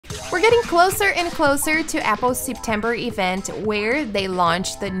We're getting closer and closer to Apple's September event where they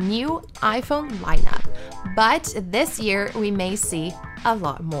launch the new iPhone lineup. But this year, we may see a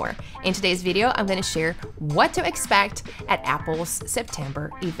lot more. In today's video, I'm going to share what to expect at Apple's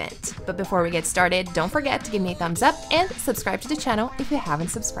September event. But before we get started, don't forget to give me a thumbs up and subscribe to the channel if you haven't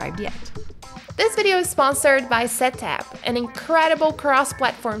subscribed yet. This video is sponsored by SetApp, an incredible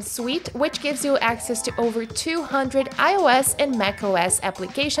cross-platform suite which gives you access to over 200 iOS and macOS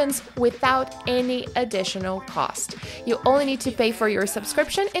applications without any additional cost. You only need to pay for your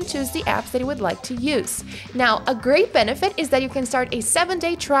subscription and choose the apps that you would like to use. Now, a great benefit is that you can start a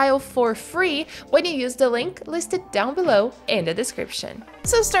 7-day trial for free when you use the link listed down below in the description.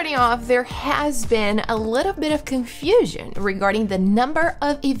 So starting off, there has been a little bit of confusion regarding the number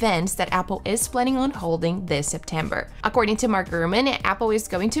of events that Apple is planning on holding this September. According to Mark Gurman, Apple is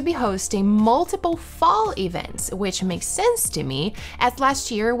going to be hosting multiple fall events, which makes sense to me, as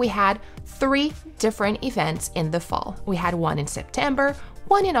last year we had 3 different events in the fall. We had one in September,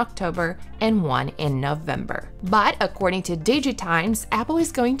 one in October, and one in November. But according to DigiTimes, Apple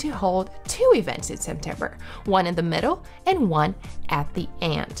is going to hold 2 events in September, one in the middle and one at the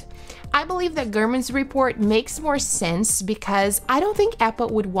end. I believe that Gurman's report makes more sense because I don't think Apple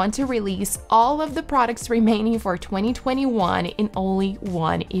would want to release all of the products remaining for 2021 in only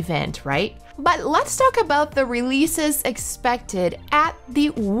one event, right? But let's talk about the releases expected at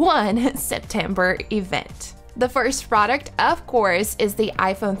the one September event. The first product, of course, is the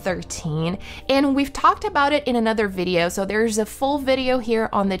iPhone 13, and we've talked about it in another video, so there's a full video here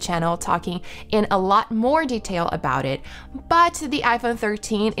on the channel talking in a lot more detail about it. But the iPhone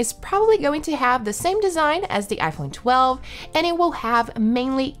 13 is probably going to have the same design as the iPhone 12, and it will have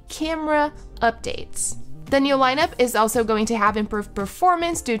mainly camera updates. The new lineup is also going to have improved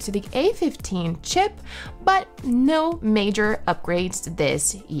performance due to the A15 chip, but no major upgrades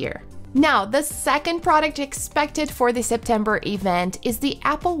this year. Now, the second product expected for the September event is the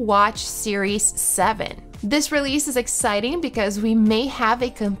Apple Watch Series 7. This release is exciting because we may have a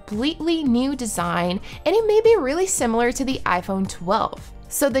completely new design and it may be really similar to the iPhone 12.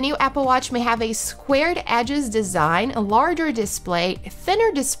 So the new Apple Watch may have a squared edges design, a larger display,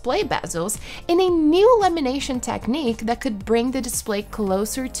 thinner display bezels, and a new lamination technique that could bring the display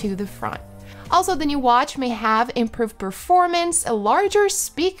closer to the front. Also, the new watch may have improved performance, larger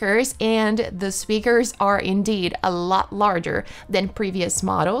speakers, and the speakers are indeed a lot larger than previous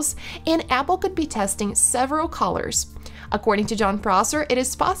models, and Apple could be testing several colors. According to John Prosser, it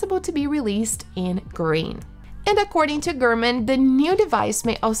is possible to be released in green. And according to Gurman, the new device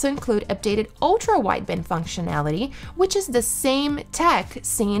may also include updated ultra-wideband functionality, which is the same tech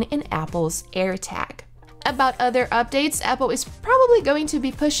seen in Apple's AirTag. About other updates, Apple is probably going to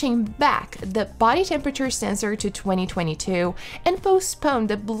be pushing back the body temperature sensor to 2022 and postpone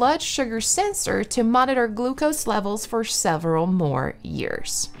the blood sugar sensor to monitor glucose levels for several more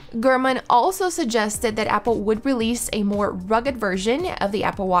years. Gurman also suggested that Apple would release a more rugged version of the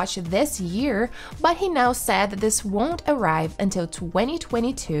Apple Watch this year, but he now said that this won't arrive until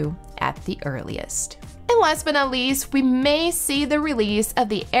 2022 at the earliest. And last but not least, we may see the release of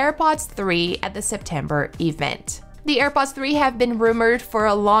the AirPods 3 at the September event. The AirPods 3 have been rumored for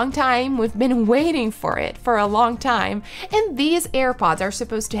a long time. We've been waiting for it for a long time. And these AirPods are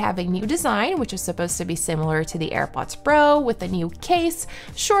supposed to have a new design, which is supposed to be similar to the AirPods Pro with a new case,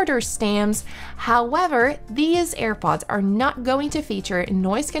 shorter stems. However, these AirPods are not going to feature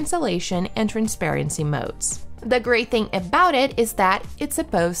noise cancellation and transparency modes. The great thing about it is that it's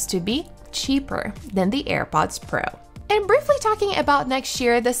supposed to be cheaper than the AirPods Pro. And briefly talking about next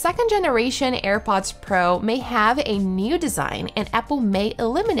year, the second generation AirPods Pro may have a new design and Apple may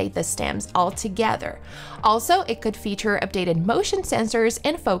eliminate the stems altogether. Also, it could feature updated motion sensors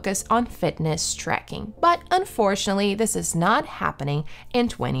and focus on fitness tracking. But unfortunately, this is not happening in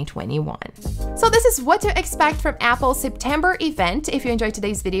 2021. So this is what to expect from Apple's September event. If you enjoyed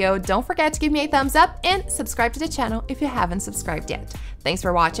today's video, don't forget to give me a thumbs up and subscribe to the channel if you haven't subscribed yet. Thanks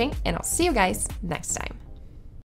for watching, and I'll see you guys next time.